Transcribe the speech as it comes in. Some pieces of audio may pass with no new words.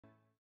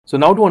So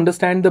now to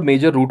understand the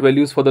major root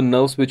values for the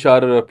nerves which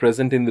are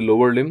present in the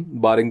lower limb,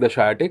 barring the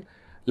sciatic,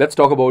 let's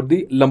talk about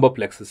the lumbar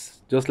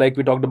plexus. Just like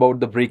we talked about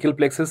the brachial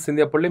plexus in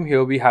the upper limb,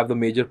 here we have the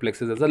major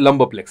plexus as a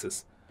lumbar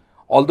plexus.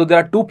 Although there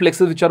are two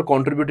plexuses which are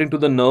contributing to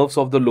the nerves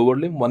of the lower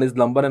limb, one is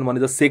lumbar and one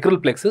is the sacral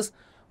plexus,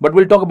 but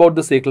we'll talk about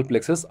the sacral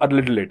plexus a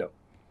little later.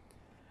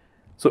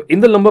 So in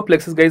the lumbar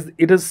plexus, guys,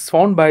 it is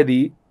found by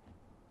the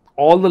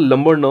all the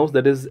lumbar nerves,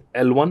 that is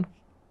L1,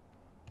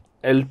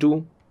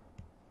 L2,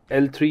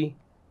 L3,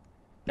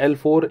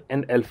 L4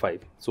 and L5.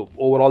 So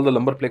overall the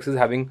lumbar plexus is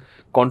having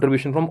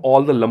contribution from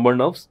all the lumbar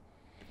nerves.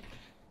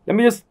 Let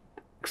me just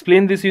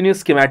explain this in a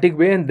schematic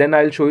way, and then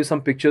I'll show you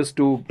some pictures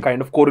to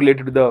kind of correlate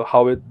it with the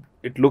how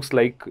it looks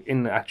like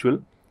in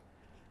actual.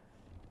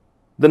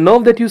 The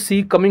nerve that you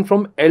see coming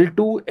from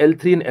L2,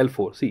 L3 and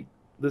L4. See,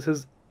 this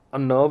is a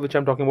nerve which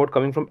I'm talking about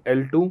coming from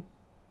L2,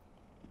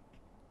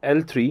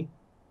 L3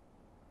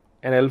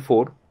 and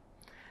L4.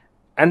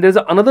 And there's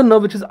another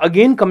nerve which is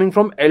again coming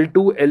from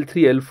L2,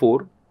 L3,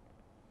 L4,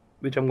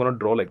 which I'm going to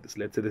draw like this.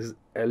 Let's say this is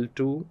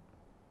L2,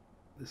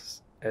 this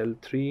is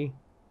L3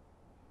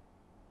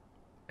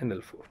 and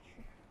L4.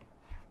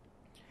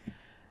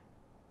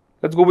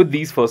 Let's go with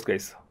these first,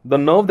 guys. The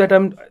nerve that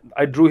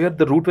I drew here,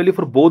 the root value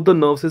for both the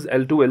nerves is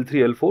L2,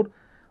 L3, L4.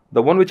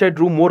 The one which I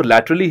drew more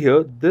laterally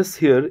here, this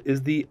here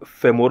is the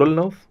femoral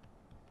nerve.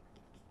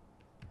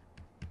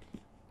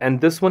 And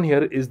this one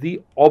here is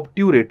the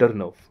obturator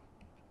nerve.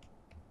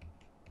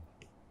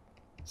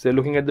 So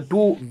looking at the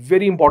two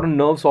very important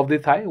nerves of the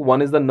thigh,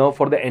 one is the nerve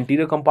for the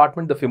anterior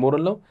compartment, the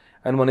femoral nerve,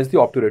 and one is the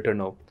obturator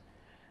nerve.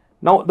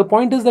 Now the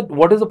point is that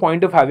what is the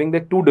point of having the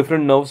two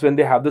different nerves when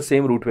they have the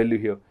same root value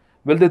here?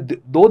 Well,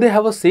 though they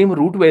have a same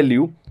root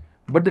value,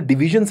 but the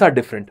divisions are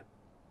different.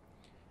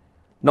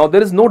 Now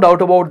there is no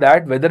doubt about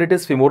that, whether it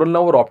is femoral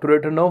nerve or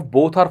obturator nerve,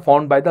 both are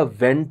formed by the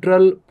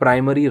ventral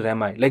primary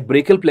rami. Like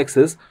brachial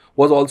plexus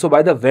was also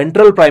by the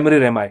ventral primary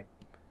rami.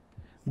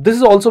 This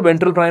is also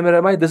ventral primary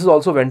rami, this is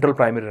also ventral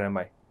primary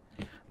rami.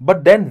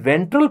 But then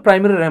ventral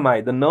primary rami,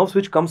 the nerves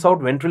which comes out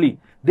ventrally,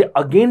 they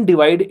again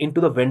divide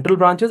into the ventral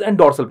branches and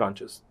dorsal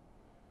branches.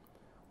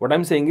 What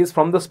I'm saying is,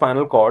 from the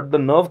spinal cord, the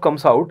nerve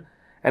comes out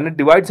and it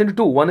divides into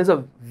two. One is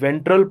a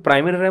ventral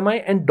primary rami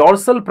and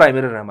dorsal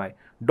primary rami.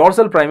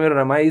 Dorsal primary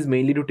rami is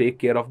mainly to take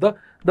care of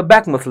the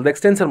back muscle, the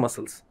extensor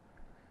muscles.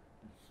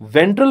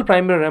 Ventral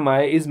primary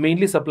rami is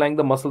mainly supplying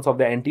the muscles of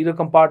the anterior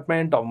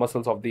compartment, or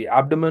muscles of the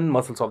abdomen,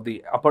 muscles of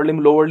the upper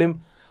limb, lower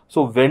limb.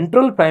 So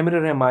ventral primary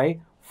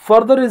rami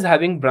further is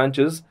having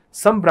branches.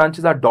 Some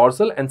branches are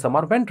dorsal and some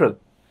are ventral.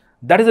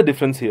 That is the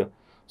difference here.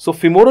 So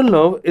femoral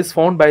nerve is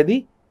found by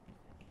the,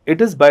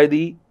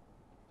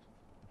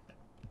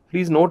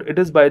 please note, it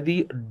is by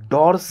the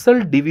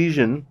dorsal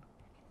division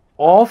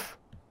of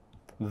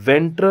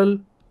ventral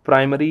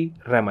primary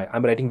rami.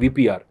 I'm writing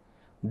VPR.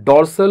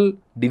 Dorsal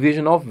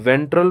division of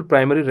ventral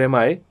primary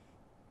rami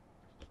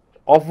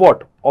of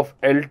what? Of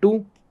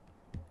L2,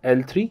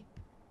 L3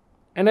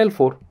 and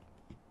L4.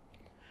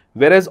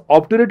 Whereas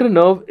obturator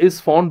nerve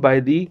is found by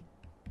the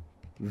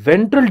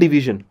ventral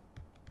division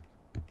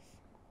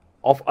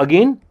of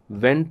again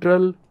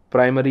ventral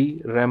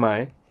primary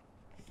rami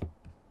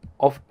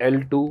of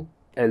L2,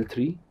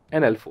 L3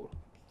 and L4.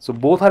 So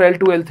both are L2,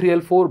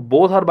 L3, L4,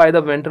 both are by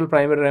the ventral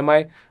primary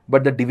rami,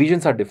 but the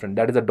divisions are different.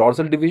 That is a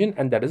dorsal division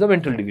and that is a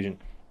ventral division.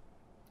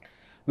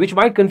 Which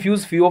might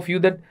confuse few of you,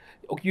 that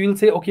you will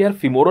say, okay, our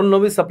femoral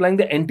nerve is supplying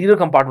the anterior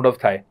compartment of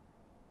thigh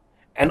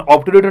and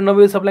obturator nerve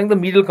is supplying the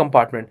medial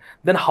compartment.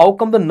 Then how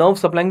come the nerve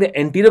supplying the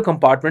anterior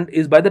compartment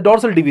is by the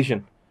dorsal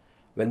division?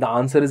 When the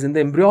answer is in the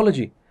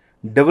embryology.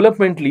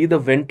 Developmentally, the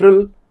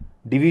ventral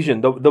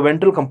division, the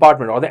ventral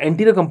compartment or the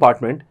anterior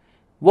compartment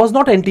was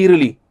not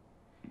anteriorly.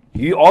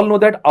 You all know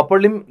that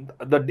upper limb,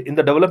 in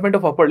the development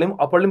of upper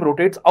limb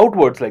rotates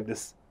outwards like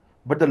this,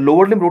 but the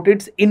lower limb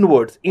rotates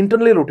inwards,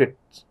 internally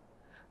rotates.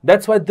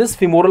 That's why this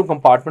femoral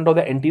compartment or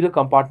the anterior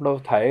compartment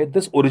of thigh,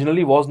 this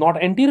originally was not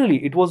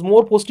anteriorly, it was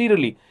more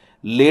posteriorly.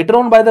 Later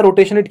on, by the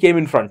rotation, it came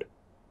in front.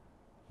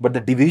 But the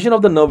division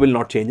of the nerve will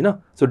not change, na?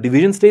 So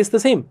division stays the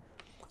same.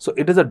 So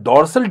it is a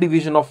dorsal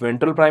division of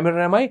ventral primary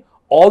rami,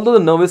 although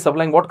the nerve is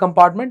supplying what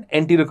compartment?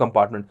 Anterior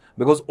compartment.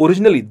 Because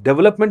originally,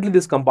 developmentally,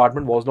 this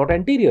compartment was not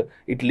anterior.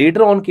 It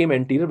later on came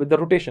anterior with the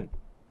rotation.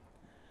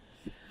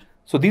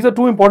 So these are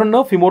two important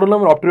nerves, femoral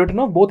nerve and obturator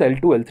nerve, both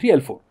L2,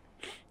 L3, L4.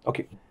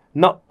 Okay.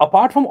 Now,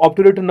 apart from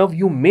obturator nerve,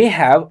 you may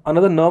have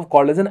another nerve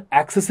called as an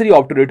accessory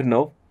obturator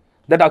nerve.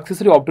 That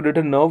accessory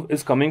obturator nerve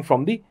is coming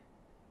from the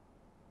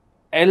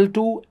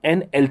L2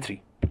 and L3.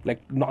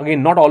 Like,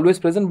 again, not always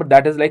present, but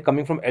that is like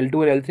coming from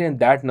L2 and L3, and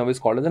that nerve is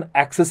called as an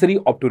accessory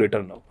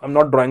obturator nerve. I'm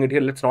not drawing it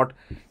here. Let's not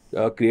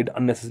create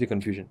unnecessary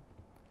confusion.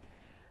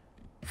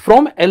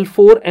 From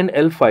L4 and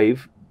L5,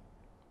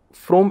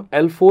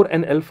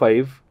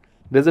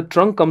 there's a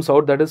trunk comes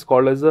out that is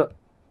called as a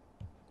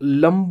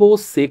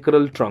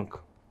lumbosacral trunk.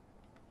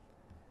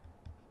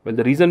 Well,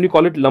 the reason we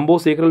call it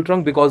lumbosacral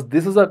trunk, because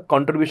this is a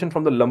contribution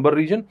from the lumbar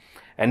region,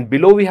 and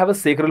below we have a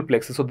sacral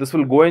plexus. So this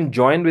will go and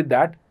join with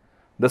that.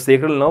 the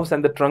sacral nerves,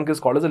 and the trunk is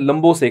called as a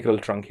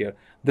lumbosacral trunk here.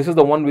 This is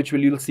the one which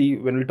you'll see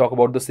when we talk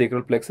about the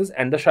sacral plexus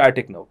and the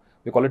sciatic nerve.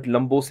 We call it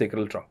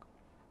lumbosacral trunk.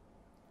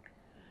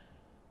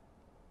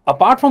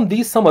 Apart from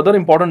these, some other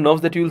important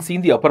nerves that you will see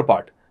in the upper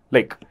part,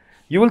 like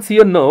you will see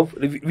a nerve.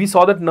 We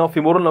saw that nerve,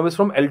 femoral nerve, is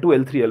from L2,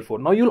 L3, L4.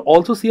 Now you'll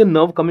also see a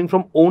nerve coming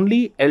from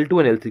only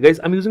L2 and L3. Guys,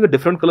 I'm using a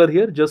different color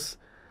here just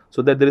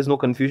so that there is no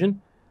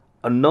confusion.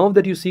 A nerve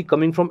that you see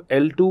coming from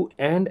L2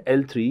 and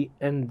L3,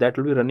 and that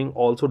will be running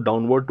also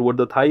downward toward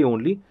the thigh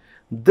only.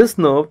 This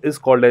nerve is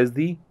called as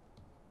the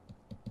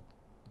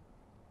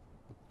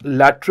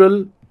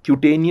lateral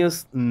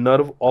cutaneous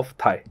nerve of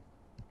thigh.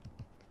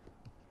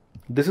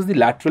 This is the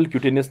lateral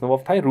cutaneous nerve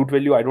of thigh. Root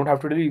value I don't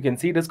have to tell you. You can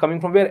see it is coming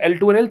from where?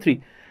 L2 and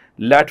L3.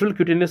 Lateral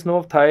cutaneous nerve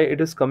of thigh,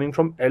 it is coming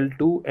from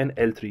L2 and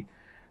L3.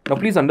 Now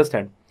please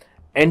understand,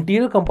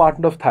 anterior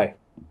compartment of thigh.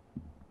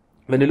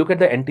 When you look at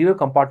the anterior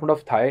compartment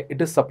of thigh,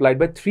 it is supplied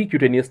by three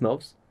cutaneous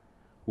nerves.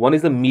 One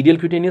is the medial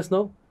cutaneous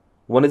nerve,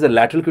 one is the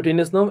lateral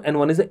cutaneous nerve, and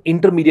one is the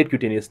intermediate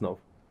cutaneous nerve.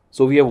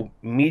 So we have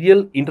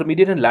medial,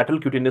 intermediate, and lateral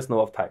cutaneous nerve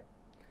of thigh.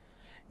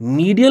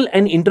 Medial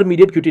and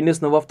intermediate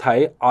cutaneous nerve of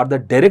thigh are the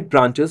direct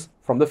branches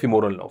from the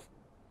femoral nerve.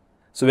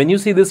 So when you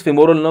see this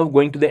femoral nerve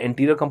going to the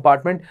anterior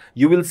compartment,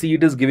 you will see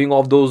it is giving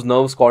off those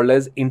nerves called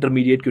as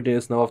intermediate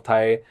cutaneous nerve of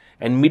thigh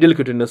and medial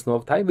cutaneous nerve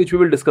of thigh, which we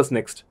will discuss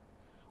next.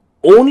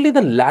 Only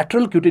the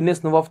lateral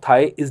cutaneous nerve of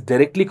thigh is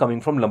directly coming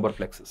from lumbar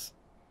plexus.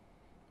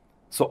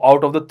 So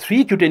out of the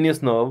three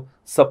cutaneous nerve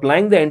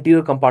supplying the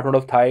anterior compartment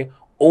of thigh,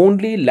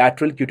 only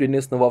lateral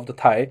cutaneous nerve of the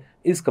thigh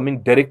is coming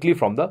directly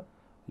from the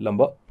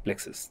lumbar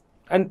plexus.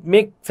 And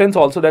make sense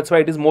also, that's why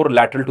it is more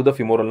lateral to the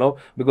femoral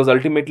nerve, because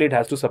ultimately it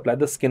has to supply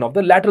the skin of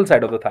the lateral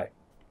side of the thigh.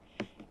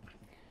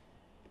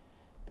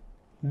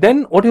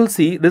 Then what you'll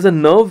see, there's a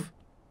nerve.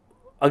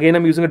 Again,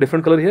 I'm using a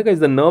different color here, guys.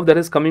 The nerve that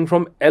is coming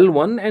from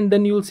L1, and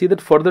then you will see that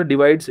further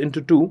divides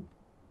into two,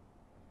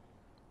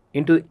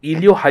 into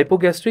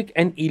iliohypogastric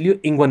and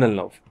ilioinguinal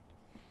nerve.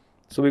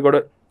 So we got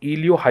a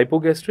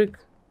iliohypogastric,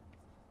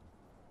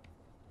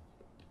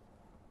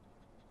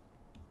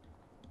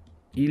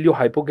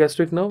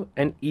 nerve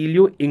and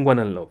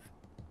ilioinguinal nerve.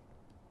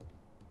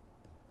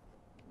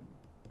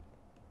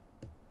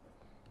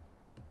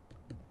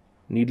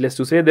 Needless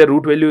to say, their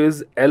root value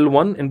is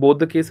L1 in both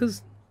the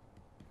cases.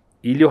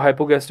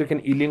 Iliohypogastric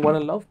and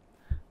ilioinguinal nerve,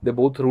 they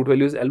both root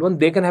value is L1.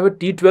 They can have a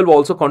T12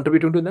 also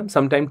contributing to them.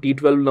 Sometimes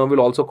T12 nerve will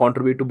also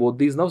contribute to both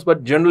these nerves,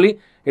 but generally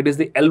it is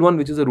the L1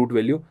 which is the root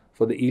value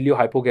for the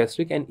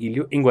iliohypogastric and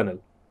ilioinguinal.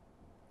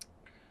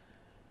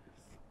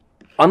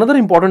 Another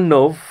important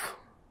nerve,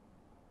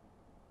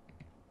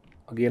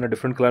 again a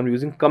different color I'm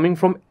using, coming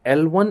from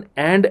L1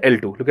 and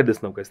L2. Look at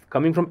this nerve, guys,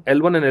 coming from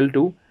L1 and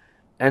L2,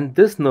 and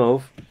this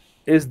nerve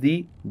is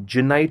the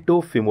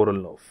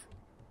genitofemoral nerve.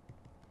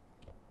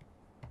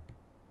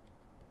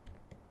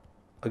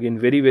 Again,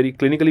 very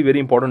clinically very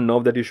important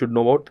nerve that you should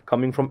know about,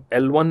 coming from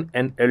L1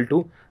 and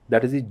L2,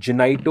 that is the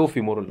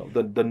genitofemoral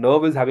nerve. The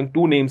nerve is having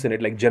two names in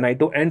it, like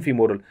genito and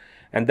femoral,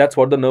 and that's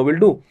what the nerve will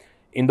do.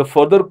 In the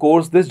further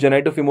course, this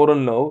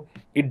genitofemoral nerve,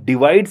 it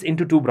divides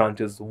into two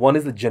branches. One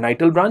is the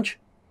genital branch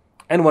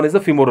and one is the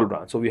femoral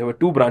branch. So we have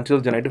two branches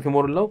of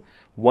genitofemoral nerve.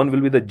 One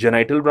will be the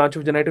genital branch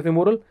of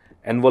genitofemoral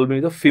and one will be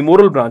the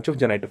femoral branch of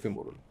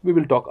genitofemoral. We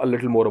will talk a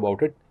little more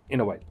about it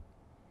in a while.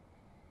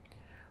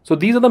 So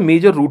these are the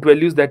major root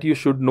values that you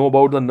should know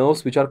about the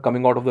nerves which are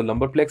coming out of the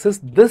lumbar plexus.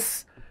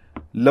 This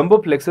lumbar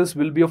plexus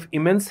will be of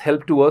immense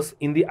help to us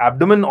in the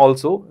abdomen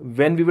also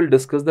when we will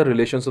discuss the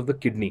relations of the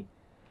kidney.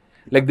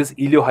 Like this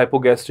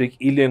iliohypogastric,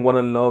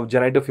 ilioinguinal nerve,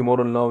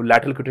 genitofemoral nerve,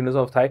 lateral cutaneous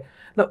nerve of thigh.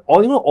 Now,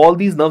 all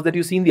these nerves that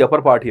you see in the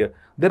upper part here,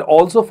 they're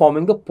also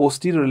forming the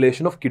posterior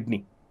relation of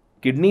kidney.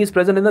 Kidney is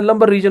present in the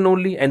lumbar region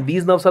only, and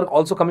these nerves are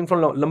also coming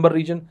from lumbar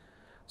region.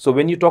 So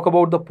when you talk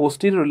about the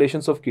posterior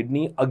relations of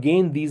kidney,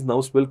 again these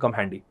nerves will come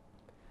handy.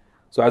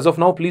 So as of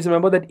now, please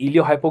remember that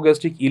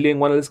iliohypogastric,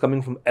 ilioinguinal is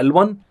coming from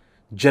L1,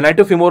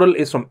 genitofemoral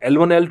is from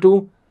L1,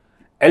 L2,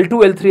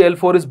 L2, L3,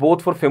 L4 is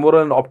both for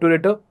femoral and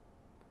obturator.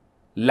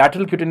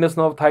 Lateral cutaneous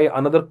nerve of thigh,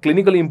 another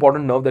clinically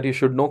important nerve that you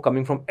should know,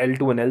 coming from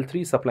L2 and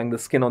L3, supplying the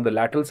skin on the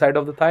lateral side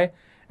of the thigh,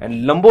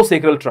 and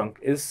lumbosacral trunk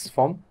is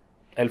from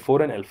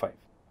L4 and L5.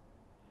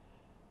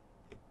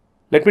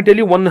 Let me tell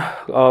you one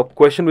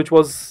question which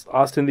was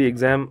asked in the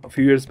exam a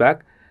few years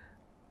back.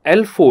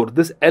 L4,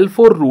 this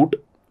L4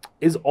 root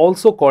is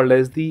also called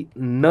as the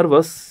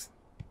nervus.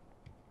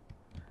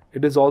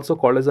 It is also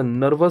called as a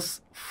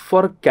nervus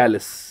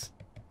furcalis.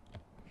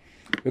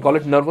 We call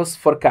it nervus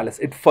furcalis.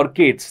 It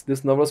furcates,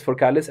 this nervus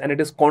furcalis, and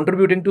it is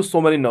contributing to so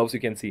many nerves.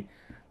 You can see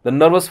the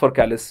nervus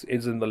furcalis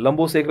is in the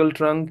lumbosacral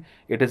trunk,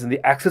 it is in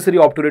the accessory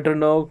obturator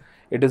nerve,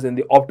 it is in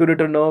the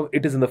obturator nerve,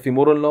 it is in the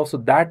femoral nerve. So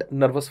that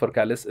nervus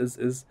furcalis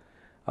is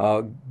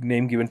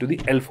name given to the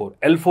L4.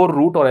 L4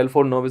 root or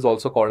L4 nerve is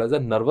also called as a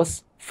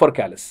nervus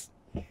furcalis.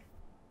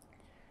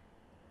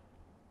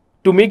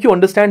 To make you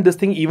understand this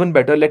thing even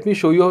better, let me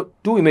show you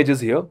two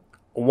images here.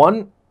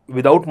 One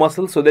without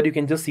muscles, so that you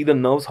can just see the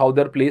nerves, how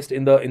they're placed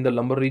in the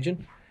lumbar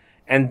region.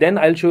 And then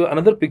I'll show you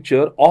another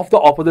picture of the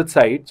opposite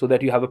side, so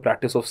that you have a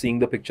practice of seeing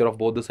the picture of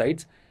both the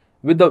sides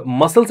with the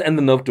muscles and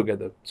the nerve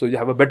together. So you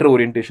have a better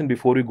orientation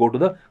before you go to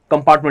the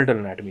compartmental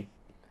anatomy.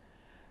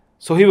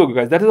 So here we go,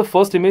 guys. That is the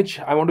first image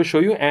I want to show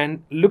you,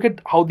 and look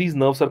at how these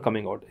nerves are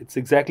coming out. It's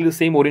exactly the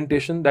same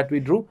orientation that we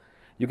drew.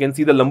 You can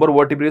see the lumbar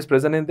vertebrae is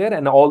present in there,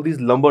 and all these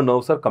lumbar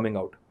nerves are coming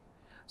out.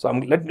 So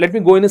let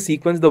me go in a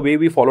sequence the way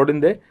we followed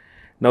in there.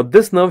 Now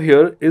this nerve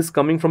here is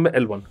coming from the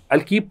L1.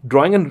 I'll keep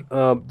drawing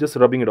and just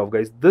rubbing it off,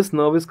 guys. This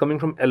nerve is coming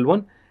from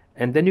L1,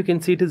 and then you can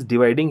see it is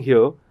dividing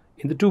here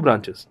in the two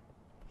branches.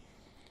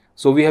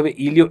 So we have a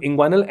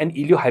ilioinguinal and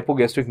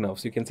iliohypogastric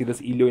nerves. You can see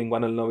this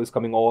ilioinguinal nerve is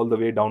coming all the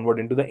way downward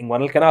into the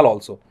inguinal canal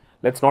also.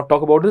 Let's not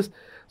talk about this.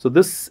 So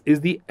this is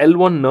the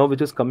L1 nerve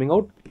which is coming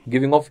out,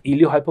 giving off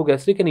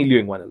iliohypogastric and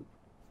ilioinguinal.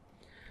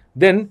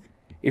 Then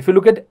if you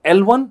look at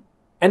L1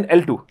 and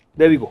L2,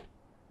 there we go.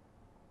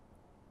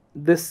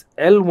 This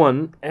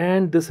L1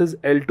 and this is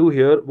L2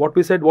 here. What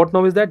we said, what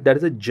nerve is that? That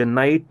is a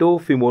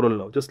genitofemoral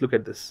nerve. Just look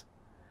at this.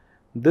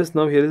 This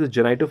nerve here is a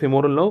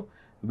genitofemoral nerve,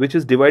 which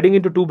is dividing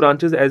into two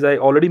branches. As I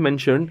already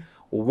mentioned,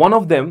 one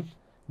of them,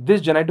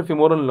 this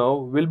genitofemoral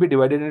nerve, will be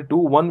divided into two.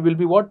 One will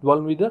be what?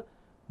 One will be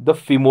the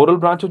femoral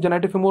branch of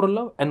genitofemoral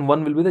nerve, and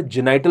one will be the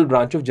genital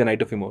branch of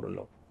genitofemoral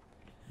nerve.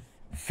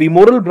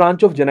 Femoral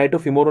branch of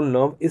genitofemoral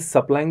nerve is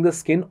supplying the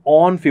skin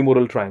on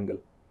femoral triangle.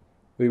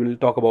 We will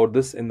talk about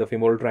this in the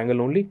femoral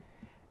triangle only.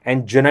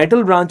 And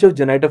genital branch of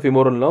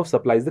genitofemoral nerve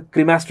supplies the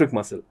cremastric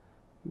muscle.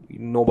 We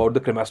know about the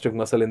cremastric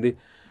muscle in the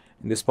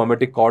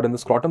spermatic cord and the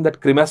scrotum.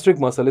 That cremastric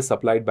muscle is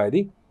supplied by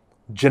the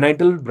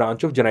genital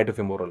branch of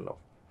genitofemoral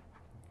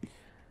nerve.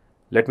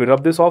 Let me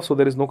rub this off so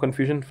there is no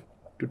confusion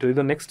to tell you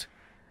the next.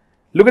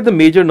 Look at the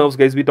major nerves,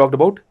 guys, we talked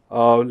about.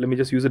 Let me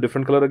just use a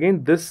different color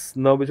again. This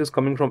nerve which is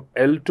coming from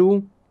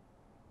L2,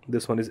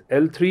 this one is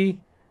L3,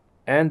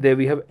 and there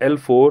we have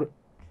L4,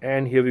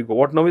 and here we go.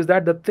 What nerve is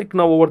that? The thick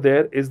nerve over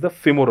there is the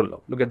femoral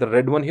nerve. Look at the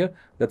red one here.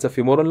 That's a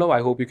femoral nerve.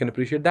 I hope you can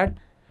appreciate that.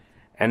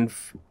 And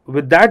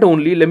with that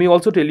only, let me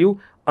also tell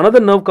you another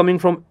nerve coming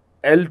from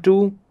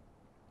L2,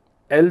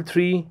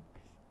 L3,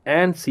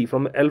 and C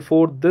from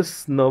L4.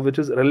 This nerve, which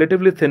is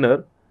relatively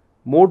thinner,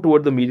 more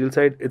toward the medial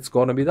side, it's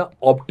going to be the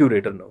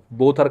obturator nerve.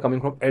 Both are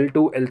coming from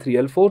L2,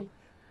 L3, L4.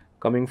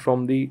 Coming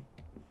from the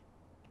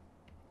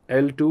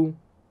L2,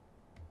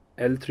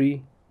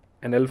 L3,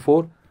 and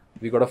L4,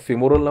 we got a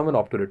femoral nerve and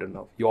obturator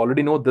nerve. You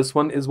already know this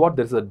one is what?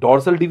 There's a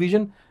dorsal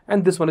division,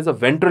 and this one is a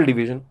ventral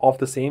division of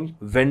the same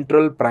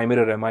ventral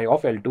primary rami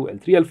of L2,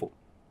 L3, L4.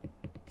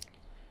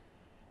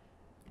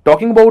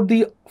 Talking about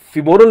the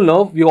femoral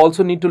nerve, we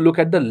also need to look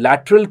at the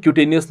lateral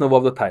cutaneous nerve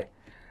of the thigh.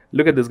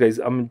 Look at this, guys.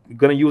 I'm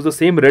going to use the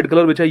same red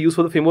color which I use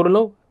for the femoral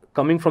nerve,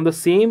 coming from the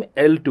same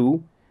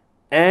L2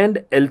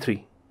 and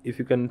L3. If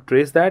you can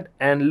trace that,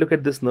 and look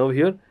at this nerve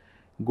here,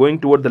 going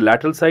toward the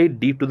lateral side,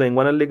 deep to the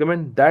inguinal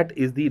ligament, that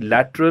is the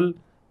lateral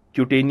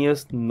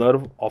cutaneous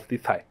nerve of the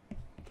thigh.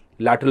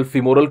 Lateral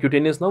femoral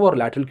cutaneous nerve or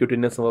lateral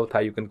cutaneous nerve of the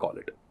thigh, you can call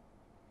it.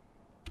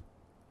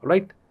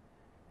 Alright.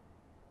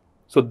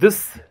 So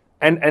this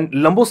and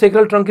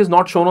lumbosacral trunk is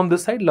not shown on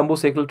this side.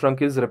 Lumbosacral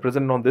trunk is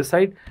represented on this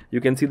side. You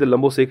can see the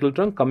lumbosacral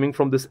trunk coming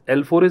from this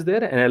L4 is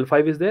there and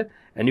L5 is there,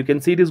 and you can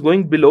see it is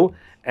going below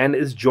and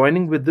is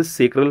joining with this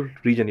sacral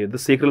region here, the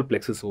sacral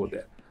plexus over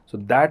there. So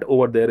that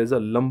over there is a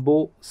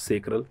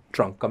lumbosacral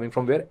trunk coming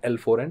from where?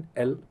 L4 and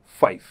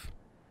L5.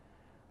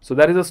 So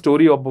that is a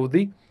story about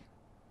the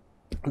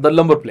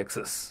lumbar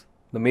plexus.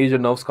 The major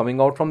nerves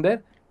coming out from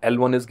there.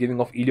 L1 is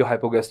giving off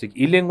iliohypogastric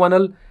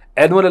ilioinguinal.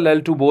 L1 and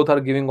L2 both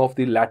are giving off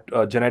the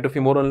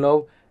genitofemoral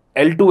nerve.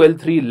 L2,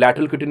 L3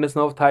 lateral cutaneous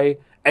nerve thigh.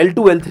 L2,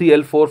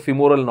 L3, L4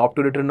 femoral and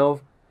obturator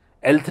nerve.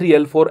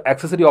 L3, L4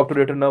 accessory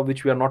obturator nerve,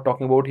 which we are not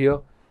talking about here.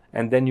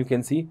 And then you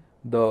can see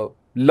the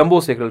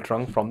lumbosacral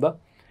trunk from the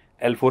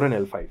L4 and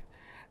L5.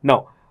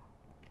 Now,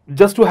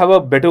 just to have a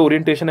better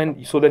orientation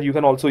and so that you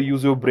can also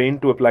use your brain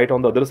to apply it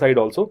on the other side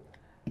also,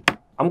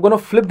 I'm going to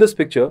flip this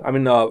picture. I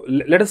mean,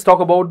 let us talk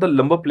about the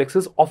lumbar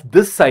plexus of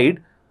this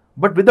side,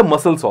 but with the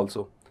muscles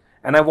also.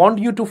 And I want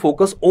you to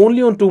focus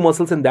only on two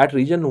muscles in that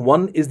region.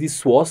 One is the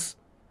psoas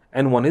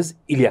and one is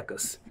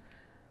iliacus.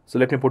 So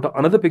let me put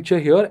another picture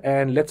here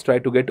and let's try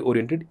to get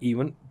oriented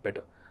even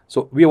better.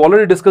 So we have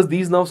already discussed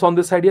these nerves on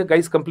this side here,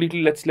 guys.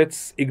 Completely,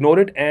 let's ignore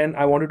it, and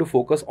I wanted to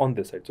focus on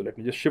this side. So let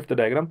me just shift the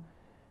diagram,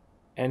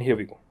 and here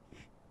we go.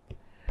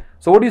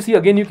 So what do you see?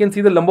 Again, you can see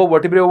the lumbar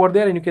vertebrae over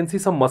there, and you can see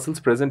some muscles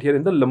present here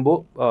in the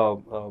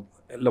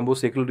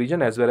lumbosacral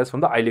region as well as from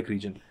the iliac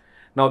region.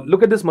 Now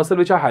look at this muscle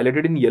which I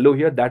highlighted in yellow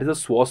here. That is a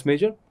psoas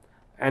major,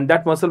 and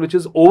that muscle which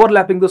is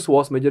overlapping the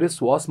psoas major is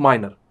psoas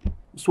minor.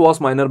 Psoas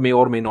minor may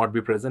or may not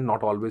be present,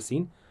 not always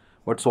seen,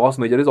 but psoas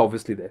major is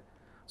obviously there.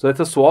 So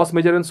it's a psoas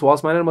major and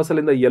psoas minor muscle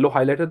in the yellow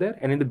highlighter there,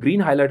 and in the green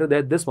highlighter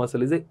there, this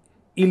muscle is a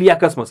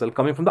iliacus muscle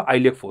coming from the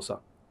iliac fossa.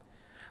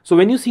 So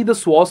when you see the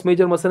psoas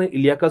major muscle and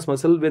iliacus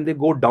muscle, when they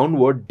go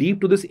downward deep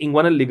to this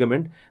inguinal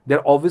ligament,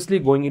 they're obviously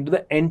going into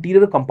the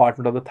anterior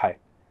compartment of the thigh.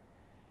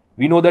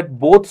 We know that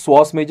both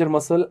psoas major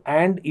muscle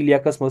and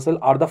iliacus muscle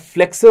are the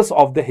flexors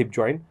of the hip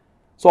joint.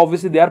 So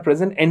obviously they are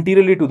present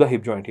anteriorly to the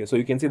hip joint here. So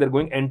you can see they're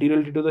going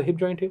anteriorly to the hip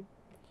joint here.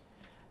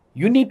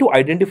 you need to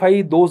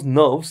identify those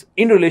nerves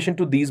in relation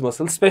to these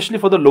muscles, especially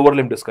for the lower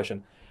limb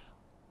discussion.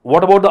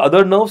 What about the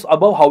other nerves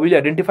above? How will you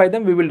identify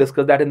them? We will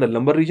discuss that in the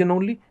lumbar region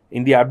only,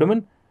 in the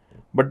abdomen.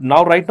 But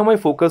now, right now, my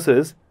focus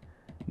is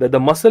that the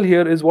muscle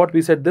here is what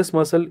we said. This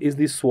muscle is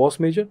the psoas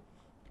major.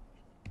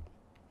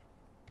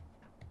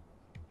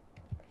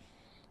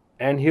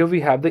 And here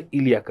we have the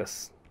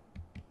iliacus.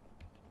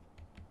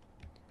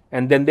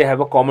 And then they have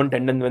a common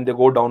tendon when they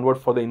go downward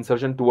for the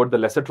insertion toward the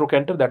lesser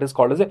trochanter, that is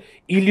called as a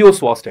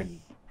iliopsoas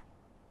tendon.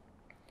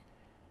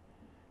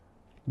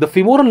 The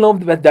femoral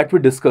nerve that we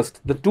discussed,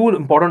 the two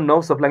important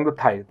nerves supplying the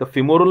thigh, the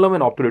femoral nerve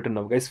and obturator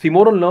nerve. Guys,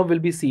 femoral nerve will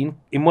be seen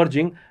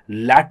emerging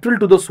lateral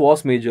to the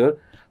psoas major.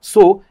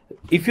 So,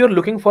 if you're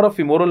looking for a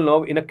femoral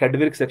nerve in a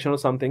cadaveric section or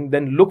something,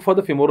 then look for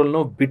the femoral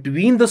nerve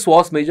between the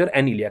psoas major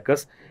and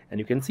iliacus. And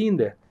you can see in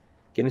there.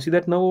 Can you see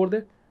that nerve over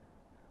there?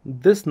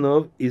 This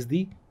nerve is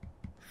the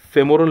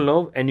femoral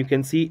nerve, and you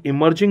can see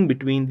emerging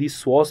between the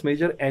psoas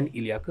major and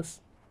iliacus.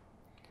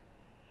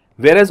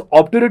 Whereas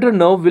obturator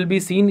nerve will be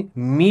seen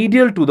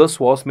medial to the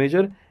psoas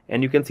major,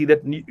 and you can see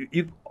that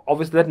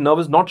obviously that nerve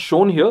is not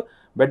shown here,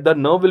 but the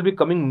nerve will be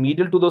coming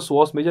medial to the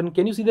psoas major. And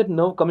can you see that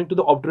nerve coming to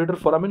the obturator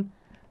foramen?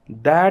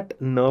 That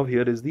nerve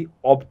here is the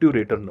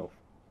obturator nerve.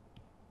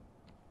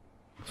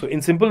 So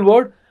in simple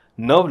word,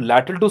 nerve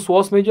lateral to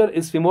psoas major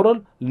is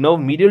femoral, nerve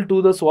medial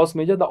to the psoas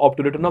major, the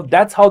obturator nerve.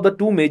 That's how the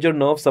two major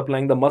nerves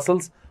supplying the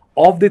muscles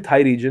of the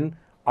thigh region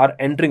are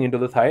entering into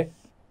the thigh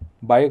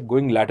by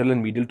going lateral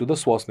and medial to the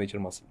psoas major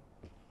muscle.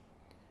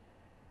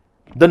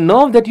 The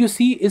nerve that you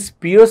see is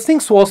piercing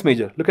psoas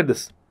major. Look at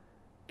this.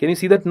 Can you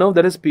see that nerve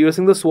that is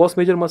piercing the psoas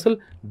major muscle?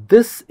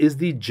 This is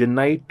the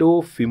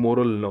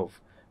genitofemoral nerve.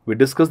 We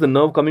discussed the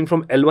nerve coming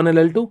from L1 and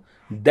L2.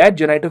 That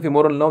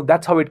genitofemoral nerve,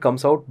 that's how it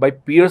comes out, by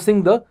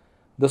piercing the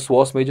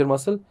psoas major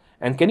muscle.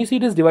 And can you see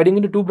it is dividing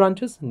into two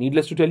branches?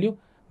 Needless to tell you,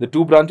 the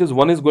two branches,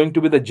 one is going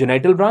to be the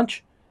genital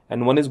branch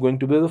and one is going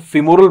to be the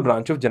femoral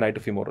branch of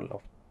genitofemoral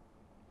nerve.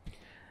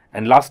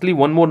 And lastly,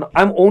 one more.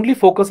 I'm only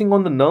focusing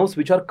on the nerves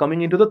which are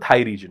coming into the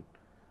thigh region.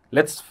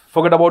 Let's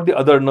forget about the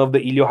other nerve, the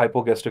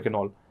iliohypogastric and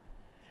all.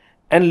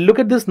 And look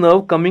at this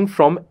nerve coming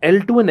from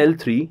L2 and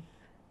L3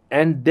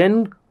 and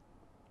then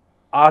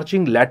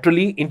arching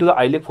laterally into the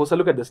iliac fossa.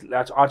 Look at this,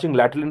 arching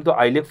laterally into the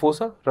iliac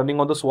fossa,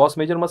 running on the psoas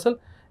major muscle,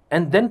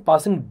 and then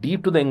passing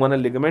deep to the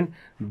inguinal ligament.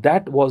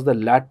 That was the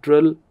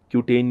lateral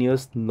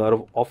cutaneous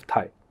nerve of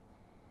thigh.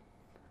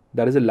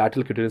 That is a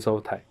lateral cutaneous nerve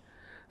of thigh.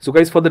 So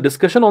guys, for the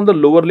discussion on the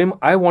lower limb,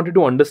 I wanted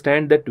to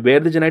understand that where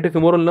the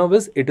genitofemoral nerve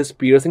is, it is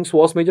piercing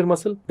psoas major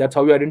muscle. That's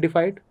how you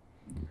identify it.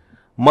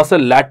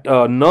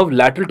 Nerve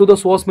lateral to the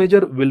psoas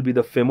major will be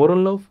the femoral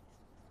nerve.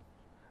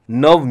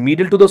 Nerve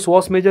medial to the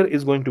psoas major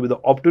is going to be the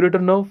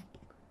obturator nerve.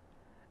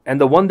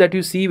 And the one that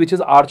you see which is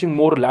arching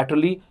more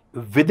laterally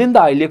within the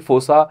iliac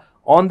fossa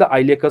on the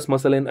iliacus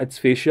muscle and its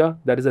fascia,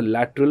 that is a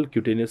lateral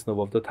cutaneous nerve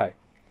of the thigh.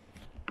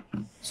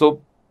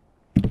 So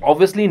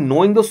obviously,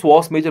 knowing the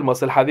psoas major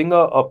muscle, having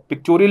a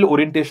pictorial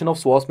orientation of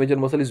psoas major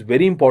muscle is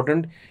very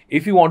important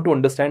if you want to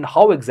understand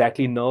how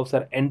exactly nerves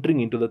are entering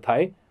into the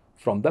thigh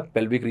from the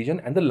pelvic region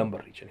and the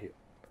lumbar region here.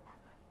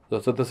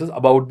 So this is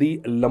about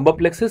the lumbar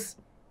plexus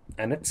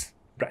and its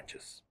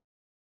branches.